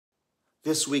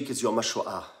This week is Yom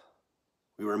HaShoah.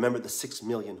 We remember the 6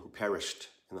 million who perished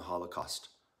in the Holocaust.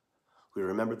 We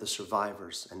remember the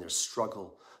survivors and their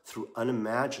struggle through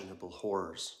unimaginable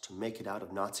horrors to make it out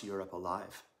of Nazi Europe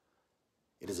alive.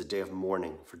 It is a day of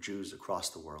mourning for Jews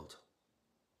across the world.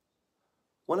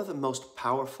 One of the most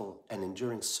powerful and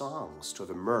enduring songs to have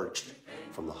emerged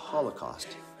from the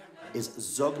Holocaust is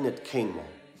Zognet Keinmo,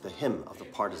 the hymn of the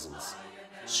partisans,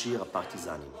 Shir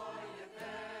HaPartizanim.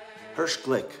 Hirsch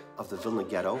Glick of the Vilna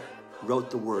Ghetto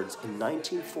wrote the words in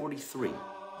 1943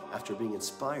 after being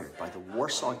inspired by the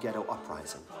Warsaw Ghetto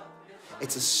Uprising.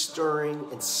 It's a stirring,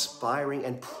 inspiring,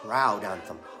 and proud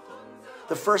anthem.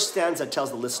 The first stanza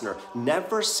tells the listener,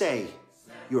 never say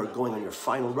you are going on your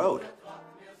final road,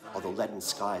 although leaden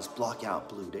skies block out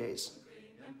blue days.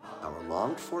 Our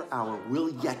longed-for hour will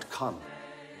yet come.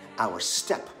 Our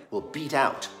step will beat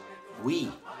out.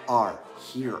 We are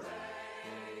here.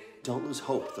 Don't lose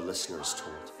hope, the listener is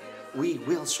told. We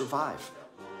will survive.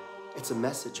 It's a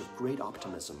message of great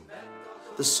optimism.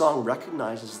 The song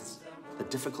recognizes the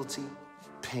difficulty,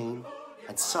 pain,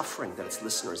 and suffering that its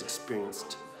listeners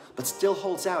experienced, but still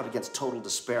holds out against total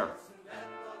despair.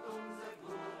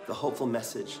 The hopeful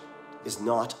message is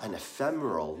not an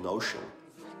ephemeral notion.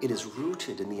 It is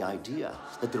rooted in the idea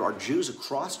that there are Jews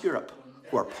across Europe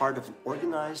who are part of an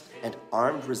organized and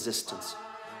armed resistance.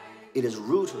 It is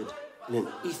rooted in an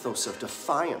ethos of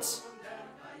defiance.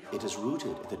 It is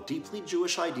rooted in the deeply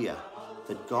Jewish idea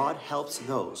that God helps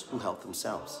those who help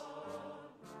themselves.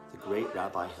 The great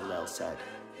Rabbi Hillel said,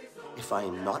 "If I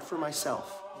am not for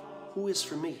myself, who is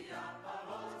for me?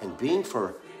 And being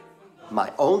for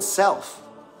my own self,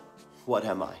 what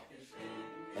am I?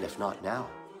 And if not now,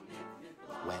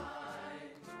 when?"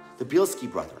 The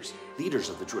Bielski brothers, leaders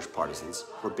of the Jewish partisans,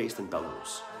 were based in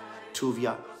Belarus.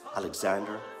 Tuvia,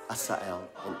 Alexander, Asael,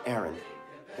 and Aaron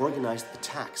organized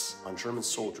attacks on German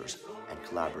soldiers and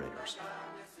collaborators.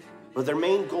 But their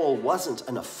main goal wasn't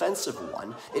an offensive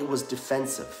one, it was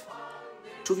defensive.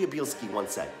 Tuvia Bielski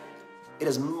once said, "It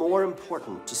is more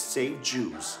important to save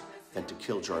Jews than to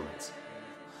kill Germans."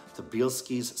 The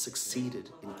Bielskis succeeded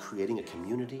in creating a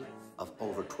community of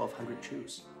over 1,200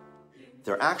 Jews.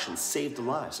 Their actions saved the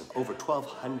lives of over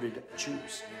 1,200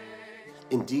 Jews.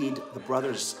 Indeed, the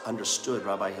brothers understood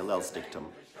Rabbi Hillel's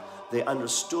dictum. They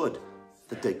understood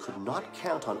that they could not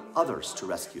count on others to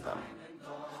rescue them.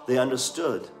 They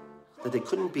understood that they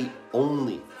couldn't be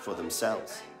only for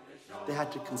themselves. They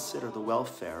had to consider the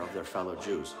welfare of their fellow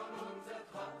Jews.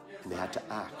 And they had to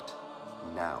act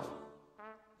now.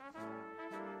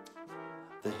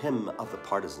 The hymn of the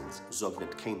partisans,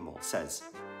 Zognet Keinmo, says,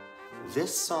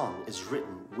 "This song is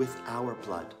written with our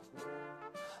blood.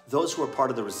 Those who were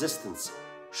part of the resistance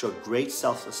showed great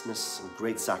selflessness and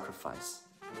great sacrifice.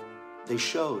 They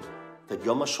showed that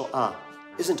Yom HaShoah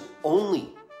isn't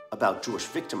only about Jewish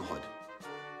victimhood.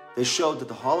 They showed that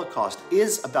the Holocaust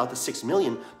is about the 6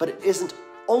 million, but it isn't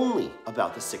only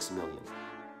about the 6 million.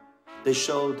 They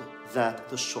showed that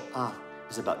the Shoah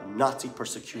is about Nazi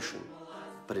persecution,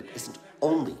 but it isn't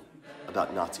only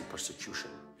about Nazi persecution.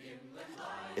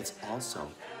 It's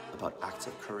also about acts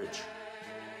of courage.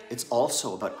 It's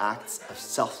also about acts of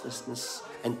selflessness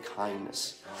and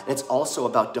kindness. And it's also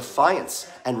about defiance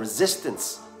and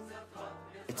resistance.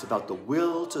 It's about the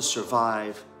will to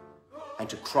survive and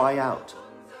to cry out,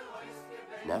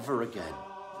 never again."